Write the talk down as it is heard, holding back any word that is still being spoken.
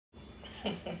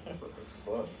What the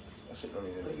fuck? That shit don't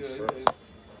even make sense.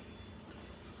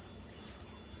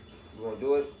 You wanna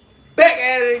do it? Back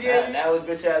at it again. Now his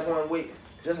bitch ass wanna wait.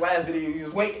 Just last video you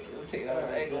was waiting. Take that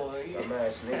angle.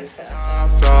 Dumbass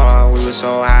nigga. We were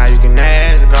so high, you can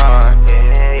ask God.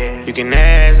 You can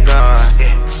ask God.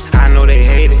 I know they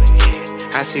hate it.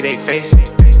 I see they face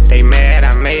it. They mad,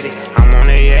 I made it. I'm on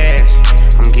their ass.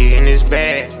 I'm getting this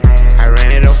bag. I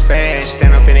ran it up fast.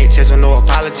 Stand up in their chest with no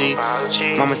apology.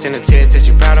 Mama sent a text, said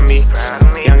she proud of me.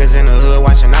 Youngers in the hood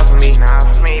watching out for me.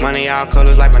 Money all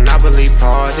colors like Monopoly.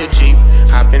 Park the Jeep,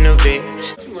 hop in the Vic.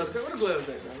 You must go with the gloves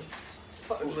back, man.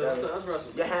 Fuck the gloves. Let's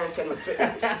wrestle. Your hand can't even fit.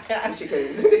 This shit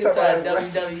can't even He's trying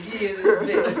WWE in this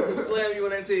bitch. Slam you on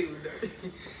that table.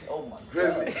 Oh my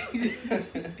Grizzly.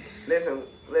 Listen,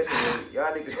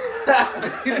 y'all niggas.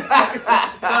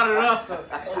 Start it up.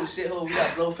 Oh shit, we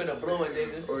got blow finna blow it,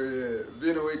 nigga. Oh yeah,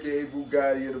 Vino aka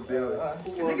Bugatti in the building.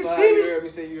 Cool, niggas see see me? You heard me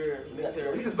say you heard me.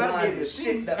 Niggas better give me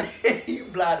shit. You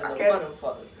blind as a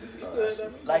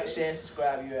motherfucker. Like, share, and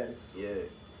subscribe, you ready? Yeah.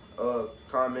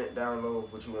 Comment down low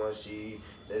what you want to see.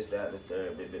 This, that, and the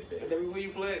third. Bit. And then when you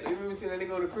play, you remember seeing that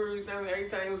nigga on the cruise? Every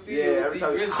time you see him, every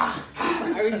time. Grizzly.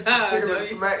 Every time. Nigga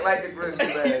smack like the Grizzly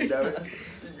man, though.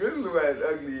 The Grizzly man is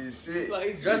ugly as shit.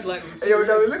 Like, he dressed like me too. Hey, yo,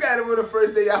 no, look at him on the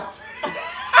first day out.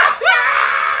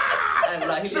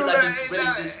 Like, he looked like he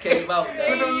really just came out.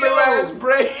 With them little ass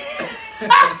braids. He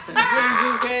really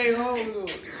just came home, though.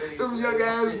 Them young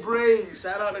ass braids.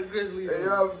 Shout out to Grizzly. Hey,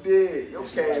 y'all dead. Yo,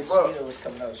 came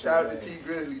up. Shout out to T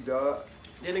Grizzly, dog.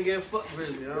 Then again, fuck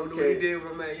Grizzly. I don't know what he did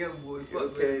with my man Young Boy. Fuck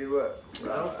okay, what? I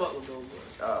don't fuck with those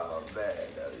boys. Oh, man.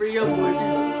 Free Young Boy, too.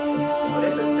 Oh,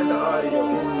 that's an audio.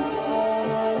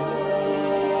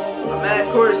 My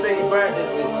man Corey say he burned this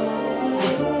bitch.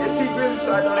 It's T Grizzly, so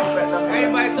I don't expect nothing.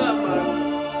 Everybody talking about it.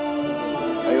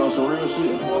 Hey, on some real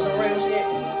shit. On some real shit?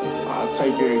 I'll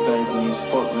take everything from these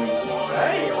fuck niggas.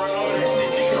 Hey,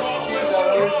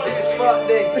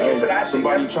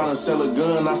 somebody trying to sell a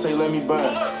gun, I say let me buy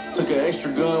it. Took an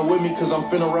extra gun with me cause I'm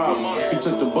finna rob him. He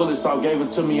took the bullets out, gave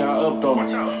it to me, I upped on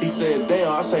him. He said,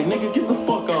 damn, I say, nigga, get the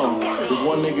fuck on. There's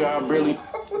one nigga I barely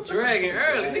dragging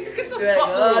early, nigga, get the fuck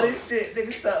on. This shit,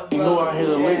 nigga, stop. You know I hit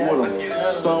a lick with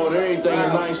him. Sold everything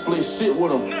and I ain't split shit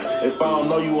with him. If I don't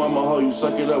know you, I'ma hoe you,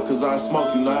 suck it up cause I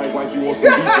smoke you. Now act like you want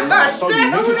some beef and I'll show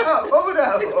you, nigga. Hold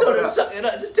up. Suck it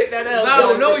up, just take that out. I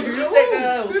don't know you, just take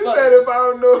that out. You said if I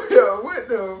don't know you, what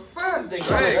the fuck?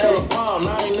 Trying to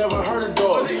I ain't never heard of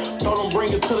dog. Told him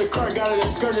bring it to the car, got it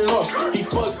and skirted off. He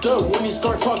fucked up when he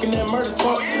start talking that murder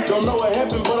talk. Don't know what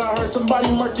happened, but I heard somebody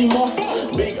murked him off.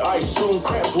 Big ice, shooting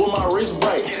craps with my wrist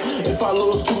bright. If I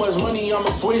lose too much money,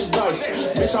 I'ma switch dice.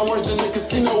 Bitch, I'm worse than the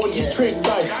casino with these trick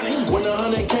dice. When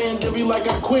 100K and they be like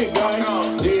I quit, guys.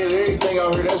 Did everything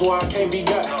out here, that's why I can't be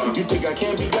got. You think I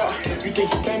can't be got? You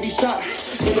think you can't be shot?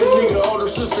 Hit a nigga older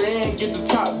sister and get the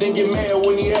top, then get mad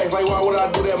when he acts like why would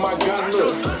I do that, my God,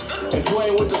 look. If you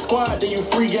ain't with the squad, then you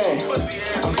free game.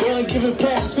 I'm done giving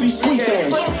passes to these sweet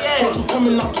things. Catch you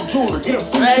coming out the jeweler, get a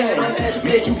free chain.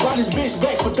 Make you buy this bitch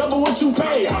back for double what you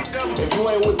paid. If you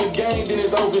ain't with the gang, then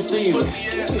it's open season.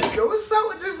 Yo, what's up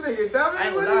with this nigga, dummy? I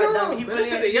ain't gonna lie, dummy. He really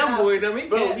said the Young Boy, dummy.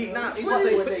 Bro, he not. He what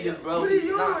say with niggas, bro. What are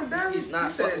you on, dummy? He's not.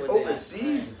 He said it's open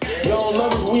season. You don't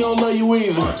love us, we don't love you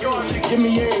either. Give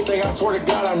me everything, I swear to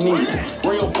God I need it.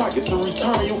 Bring your pockets in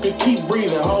return, you can keep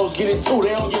breathing. Hoes get it too, they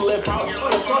don't get left out.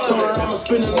 So I'ma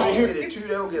spend the night here. Get it too,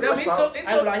 they don't get Dummy, left out.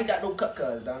 I ain't like he got no cut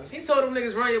cuts, dummy. He told them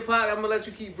niggas run your pocket, I'ma let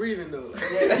you keep breathing though.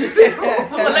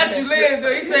 I'ma let you live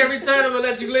though. He said return, I'ma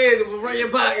let you live though, but run your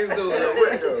pockets though.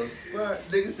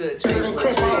 Nigga said,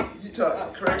 you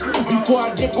talking crazy. Before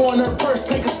I get going her purse,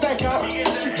 take a stack out.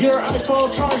 Get her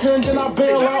iPhone charger and then I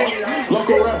bail out.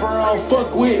 Local rapper I don't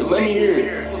fuck with, let me hear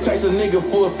it. Text a nigga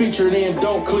for a feature, then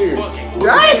don't clear it.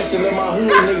 With the in my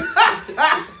hood,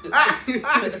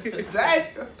 nigga.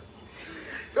 Damn.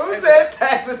 Don't say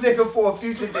tax a nigga for a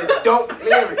future, then don't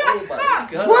clear it. Oh my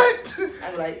God. What?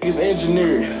 I'm like, It's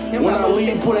engineered. When I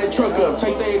leave, pull that truck up,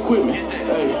 take their equipment.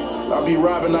 Hey, I be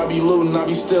robbing, I be looting, I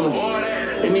be stealing.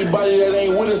 Anybody that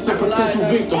ain't with us a potential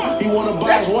victim. He wanna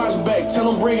buy his watch back, tell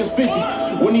him bring his 50.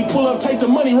 When he pull up, take the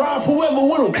money, rob whoever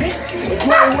with him. If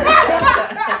you ain't with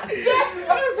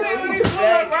I say when he pull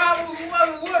up, rob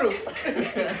whoever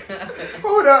with him.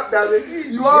 Hold up, dummy.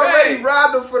 You already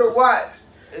robbed him for the watch.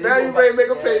 Now you ready to make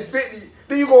him pay 50.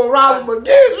 Then you gonna rob him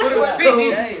again for the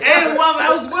 50. And whoever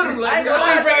else with him. Like, you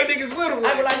only bring niggas with him.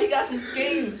 I feel like he got some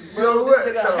schemes, bro. This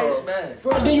nigga a heist, man.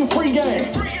 then you free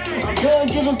game. I'm done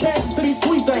giving passes to these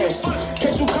sweet things.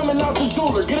 Catch you coming out the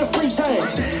jeweler, get a free chain.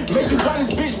 Make you buy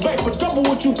this bitch back for double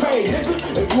what you paid,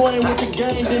 nigga. If you ain't with the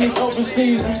game, then it's open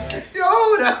season. Yo,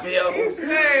 hold up, yo. He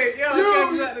said, yo, I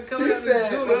got you out to come out the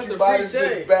buy this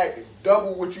bitch back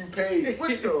double what you paid. What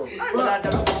the fuck?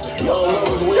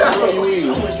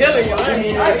 Killing you,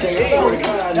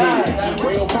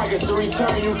 Bring your pockets to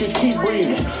return, you can keep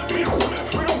breathing.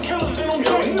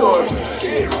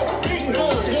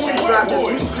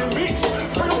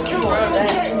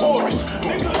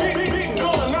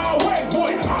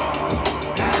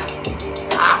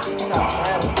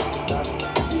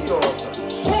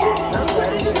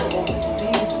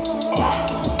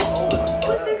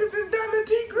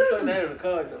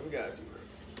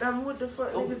 What the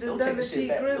fuck? Niggas Don't done take to T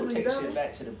Grizzly, shit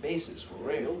back to the basics for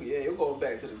real. Yeah, you're going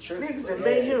back to the church. Niggas done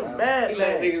made him mad. He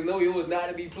let niggas know you was not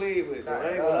to be played with. I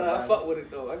ain't gonna lie, I fuck with it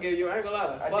though. I give you, I ain't gonna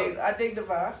lie. I dig the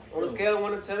vibe. On a scale of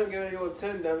 1 to 10, I'm giving you a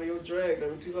 10. Damn it, your drag,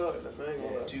 damn it, too hard. I ain't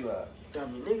gonna lie. Too hard.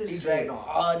 Niggas he dragged on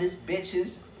all these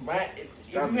bitches, right? If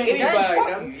you ain't anybody,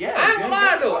 fuck you. Yeah, I ain't gonna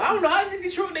lie though. I don't know how the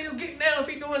Detroit niggas get down if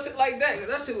he doing shit like that. Cause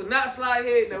that shit was not slide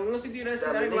head. Now once he do that shit,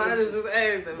 I ain't gonna lie, this is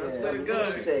ass. Though. I swear to God.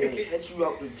 Say, hit you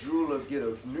out the jeweler, get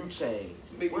a new chain.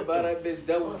 Make me buy that bitch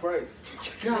double price.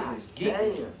 God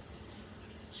damn.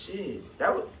 Shit,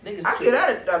 that was niggas. I get at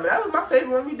it. I mean, that was my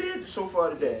favorite one we did so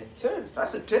far today. 10.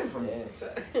 That's a 10 for me. 10.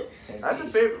 That's the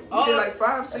favorite. We did like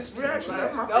 5, 6 reactions.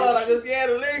 That's my favorite. Like, yeah,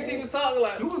 the lyrics he was talking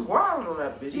like. You was wild on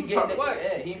that bitch. You talking what?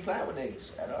 Yeah, he ain't playing with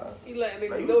niggas at all. He letting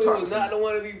niggas know he was not the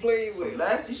one to be played with.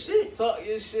 Nasty shit. Talk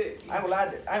your shit. I ain't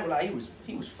gonna lie.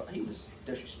 He was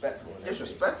disrespectful.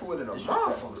 Disrespectful with it, a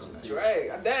motherfucker. Drag.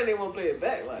 I damn didn't want to play it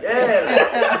back. Like,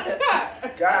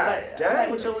 yeah. God damn. Like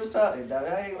what you was talking, dog.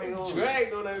 I ain't gonna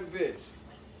drag on that bitch.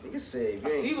 Niggas say, I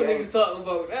see what niggas talking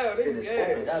about now.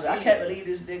 I can't believe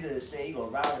this nigga say he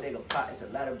gonna rob a nigga pot. It's a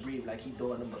lot of breathe like he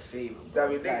doing them a favor.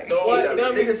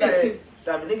 Niggas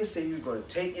say you was gonna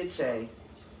take your chain,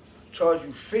 charge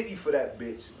you 50 for that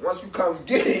bitch. Once you come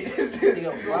get it, he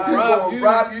gonna rob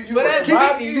you. You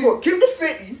gonna keep the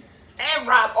 50 and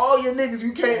rob all your niggas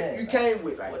you came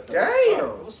with. Like,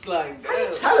 damn. What's like, how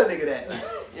you tell a nigga that?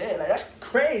 Yeah, like that's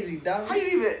crazy, dog. How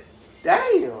you even? Damn,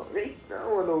 I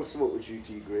don't want no smoke with you,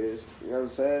 T Grizz. You know what I'm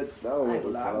saying? I ain't gonna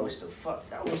lie, I wish the fuck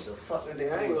that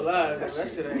nigga. I ain't gonna lie, that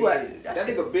shit ain't. That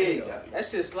nigga big, though. That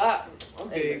shit slide. I'm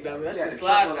big, dummy. That shit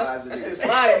slide. That shit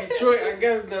slide in Detroit, I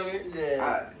guess, dummy.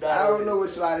 Yeah. I don't know what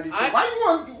slide in Detroit.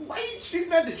 Why you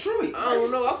shooting at Detroit? I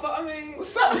don't know. I mean,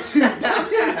 what's up with you, dummy?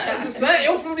 I'm just saying,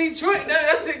 yo from Detroit, dummy.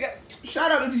 That shit got.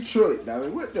 Shout out to Detroit, dummy.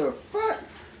 What the fuck?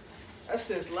 That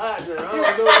shit slide down. I don't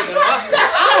know.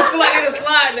 I don't feel like it'll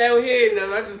slide down here,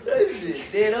 though. I just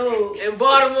dead old. In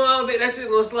Baltimore, I don't think that shit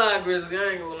gonna slide, Grizzly. I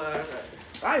ain't gonna lie.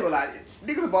 I ain't gonna lie.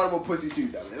 Niggas in Baltimore pussy too,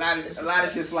 though. A lot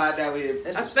of shit slide down here.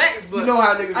 That's facts, but you know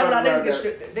how niggas run around here.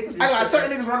 Certain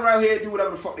niggas run around here and do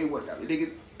whatever the fuck they want, though.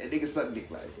 Niggas suck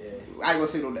dick like. Yeah. I ain't gonna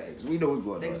say no names. We know what's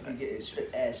going on. Niggas be getting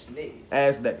straight ass naked.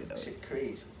 Ass naked, though. Shit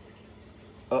crazy.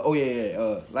 Oh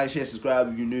yeah. Like, share,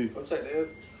 subscribe if you new. I'll check that.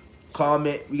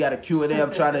 Comment. We got a Q&A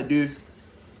I'm trying to do.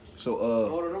 So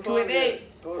Q&A.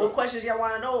 What questions y'all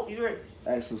wanna know? You ready?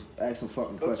 Ask some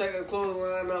fucking questions. Go check the clothing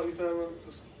line out. You feel me?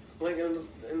 Link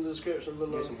in the description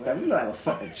below. Damn, you look like a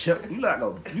fucking chip. You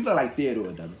look like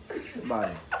Theodore, dummy. Come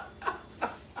on.